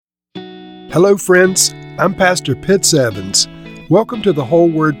Hello, friends. I'm Pastor Pitts Evans. Welcome to the Whole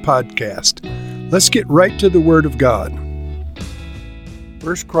Word Podcast. Let's get right to the Word of God.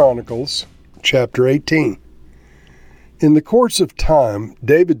 1 Chronicles, chapter 18. In the course of time,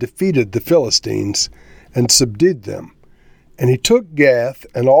 David defeated the Philistines and subdued them, and he took Gath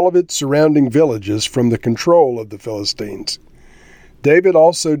and all of its surrounding villages from the control of the Philistines. David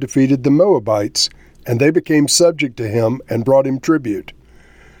also defeated the Moabites, and they became subject to him and brought him tribute.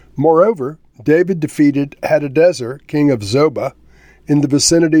 Moreover, David defeated Hadadezer, king of Zobah, in the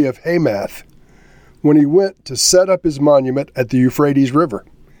vicinity of Hamath, when he went to set up his monument at the Euphrates River.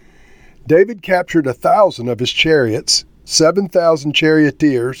 David captured 1,000 of his chariots, 7,000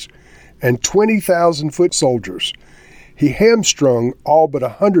 charioteers, and 20,000 foot soldiers. He hamstrung all but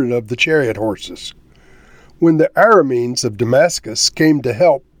 100 of the chariot horses. When the Arameans of Damascus came to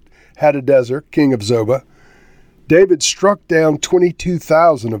help Hadadezer, king of Zobah, David struck down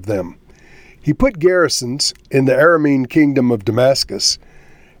 22,000 of them. He put garrisons in the Aramean kingdom of Damascus,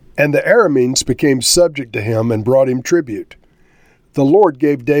 and the Arameans became subject to him and brought him tribute. The Lord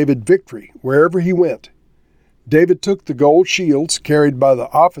gave David victory wherever he went. David took the gold shields carried by the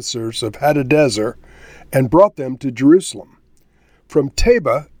officers of Hadadezer and brought them to Jerusalem. From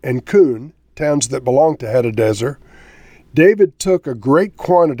Teba and Kun, towns that belonged to Hadadezer, David took a great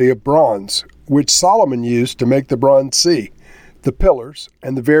quantity of bronze, which Solomon used to make the bronze sea, the pillars,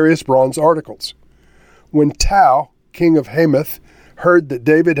 and the various bronze articles. When Tau, king of Hamath, heard that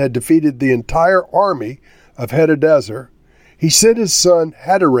David had defeated the entire army of Hadadezer, he sent his son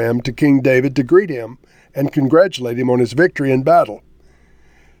Hadaram to King David to greet him and congratulate him on his victory in battle.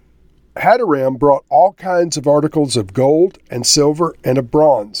 Hadaram brought all kinds of articles of gold and silver and of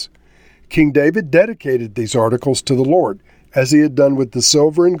bronze. King David dedicated these articles to the Lord, as he had done with the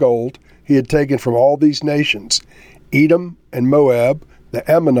silver and gold he had taken from all these nations, Edom and Moab, the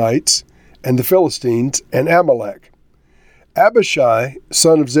Ammonites, and the Philistines, and Amalek. Abishai,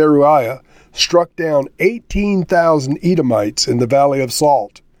 son of Zeruiah, struck down 18,000 Edomites in the Valley of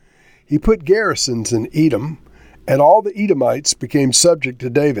Salt. He put garrisons in Edom, and all the Edomites became subject to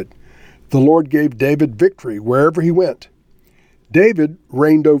David. The Lord gave David victory wherever he went. David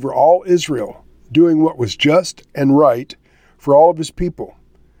reigned over all Israel, doing what was just and right for all of his people.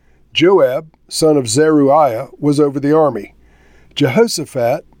 Joab, son of Zeruiah, was over the army.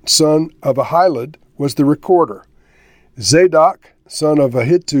 Jehoshaphat, son of Ahilud, was the recorder. Zadok, son of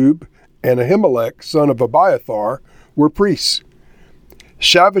Ahitub, and Ahimelech, son of Abiathar, were priests.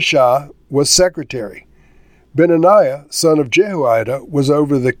 Shavashah was secretary. Benaniah, son of Jehoiada, was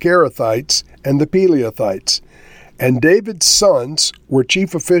over the Kerethites and the Pelethites, and David's sons were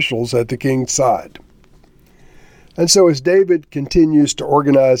chief officials at the king's side. And so as David continues to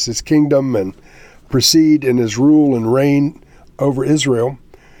organize his kingdom and proceed in his rule and reign over Israel,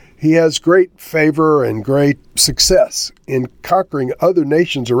 he has great favor and great success in conquering other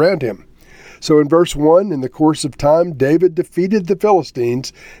nations around him. So in verse 1, in the course of time, David defeated the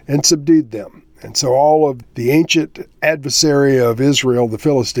Philistines and subdued them. And so all of the ancient adversary of Israel, the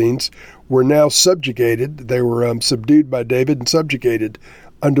Philistines, were now subjugated. They were subdued by David and subjugated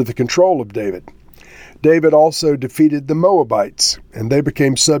under the control of David. David also defeated the Moabites, and they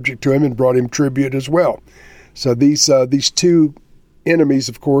became subject to him and brought him tribute as well. So these two enemies,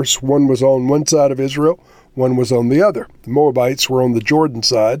 of course, one was on one side of Israel, one was on the other. The Moabites were on the Jordan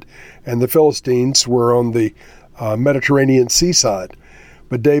side, and the Philistines were on the Mediterranean Sea side.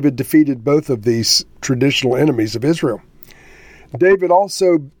 But David defeated both of these traditional enemies of Israel. David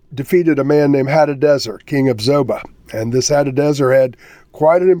also defeated a man named Hadadezer, king of Zobah, and this Hadadezer had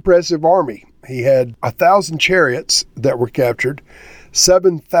quite an impressive army. He had 1,000 chariots that were captured,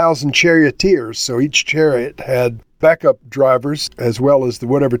 7,000 charioteers, so each chariot had backup drivers as well as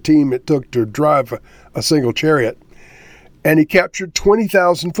whatever team it took to drive a single chariot. And he captured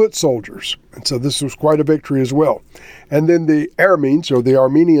 20,000 foot soldiers, and so this was quite a victory as well. And then the Arameans, or the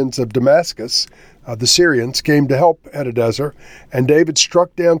Armenians of Damascus, the Syrians, came to help Hadadezer, and David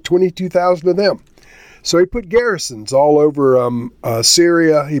struck down 22,000 of them. So he put garrisons all over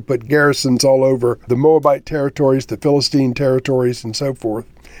Syria. He put garrisons all over the Moabite territories, the Philistine territories, and so forth.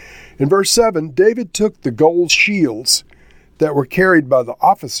 In verse 7, David took the gold shields that were carried by the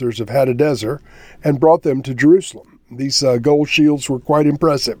officers of Hadadezer and brought them to Jerusalem. These gold shields were quite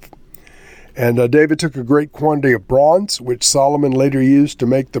impressive. And David took a great quantity of bronze, which Solomon later used to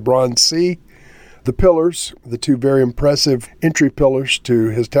make the bronze sea. The pillars, the two very impressive entry pillars to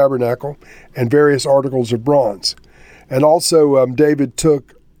his tabernacle, and various articles of bronze. And also David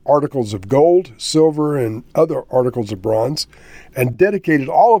took articles of gold, silver, and other articles of bronze, and dedicated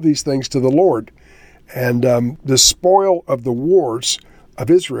all of these things to the Lord. And the spoil of the wars of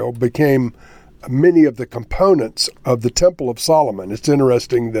Israel became many of the components of the Temple of Solomon. It's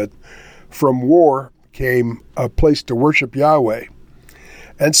interesting that from war came a place to worship Yahweh.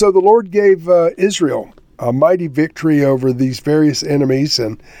 And so the Lord gave Israel a mighty victory over these various enemies.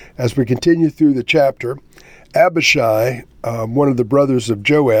 And as we continue through the chapter, Abishai, one of the brothers of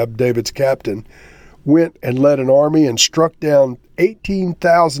Joab, David's captain, went and led an army and struck down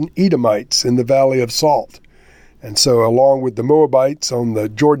 18,000 Edomites in the Valley of Salt. And so along with the Moabites on the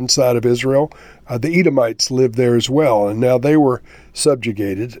Jordan side of Israel, the Edomites lived there as well. And now they were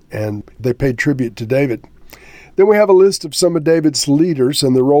subjugated and they paid tribute to David. Then we have a list of some of David's leaders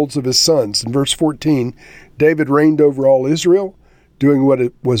and the roles of his sons. In verse 14, David reigned over all Israel, doing what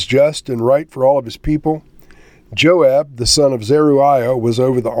it was just and right for all of his people. Joab, the son of Zeruiah, was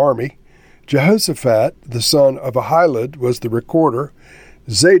over the army. Jehoshaphat, the son of Ahilud, was the recorder.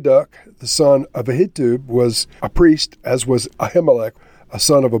 Zadok, the son of Ahitub, was a priest, as was Ahimelech, a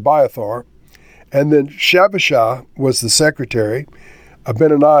son of Abiathar. And then Shavashah was the secretary.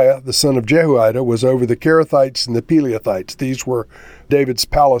 Benaniah, the son of Jehoiada, was over the Kerethites and the Pelethites. These were David's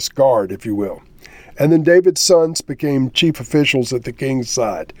palace guard, if you will. And then David's sons became chief officials at the king's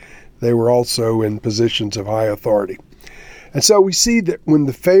side. They were also in positions of high authority. And so we see that when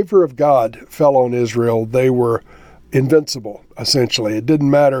the favor of God fell on Israel, they were invincible, essentially. It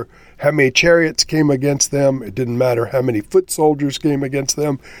didn't matter how many chariots came against them. It didn't matter how many foot soldiers came against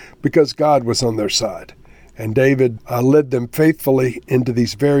them, because God was on their side. And David led them faithfully into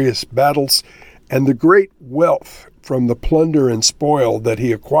these various battles. And the great wealth from the plunder and spoil that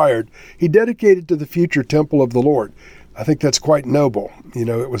he acquired, he dedicated to the future temple of the Lord. I think that's quite noble. You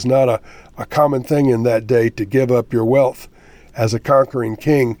know, it was not a common thing in that day to give up your wealth as a conquering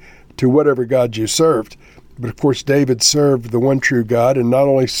king to whatever god you served. But of course, David served the one true God, and not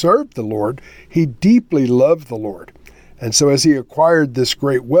only served the Lord, he deeply loved the Lord. And so as he acquired this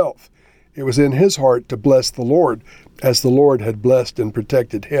great wealth, it was in his heart to bless the Lord as the Lord had blessed and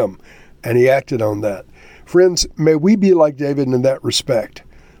protected him, and he acted on that. Friends, may we be like David in that respect.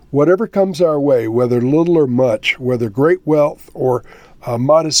 Whatever comes our way, whether little or much, whether great wealth or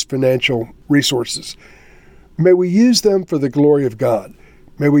modest financial resources, may we use them for the glory of God.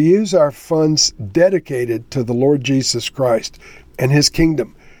 May we use our funds dedicated to the Lord Jesus Christ and his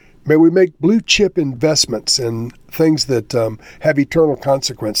kingdom. May we make blue chip investments in things that have eternal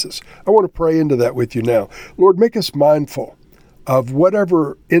consequences. I want to pray into that with you now. Lord, make us mindful of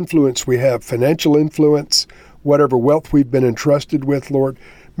whatever influence we have, financial influence, whatever wealth we've been entrusted with, Lord.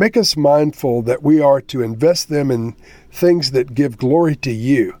 Make us mindful that we are to invest them in things that give glory to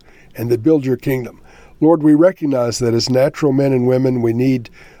you and that build your kingdom. Lord, we recognize that as natural men and women, we need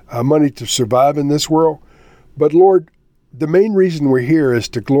money to survive in this world. But Lord, the main reason we're here is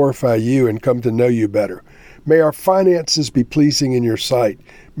to glorify you and come to know you better. May our finances be pleasing in your sight.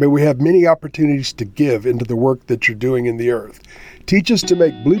 May we have many opportunities to give into the work that you're doing in the earth. Teach us to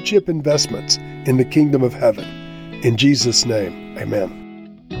make blue chip investments in the kingdom of heaven. In Jesus' name, amen.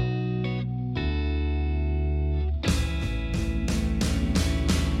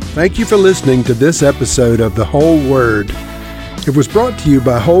 Thank you for listening to this episode of The Whole Word. It was brought to you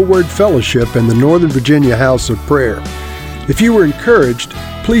by Whole Word Fellowship and the Northern Virginia House of Prayer. If you were encouraged,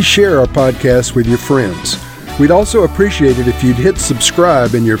 please share our podcast with your friends. We'd also appreciate it if you'd hit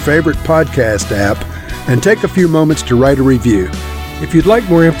subscribe in your favorite podcast app and take a few moments to write a review. If you'd like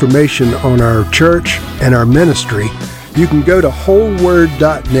more information on our church and our ministry, you can go to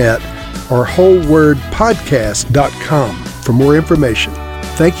wholeword.net or wholewordpodcast.com for more information.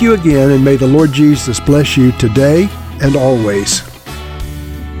 Thank you again, and may the Lord Jesus bless you today and always.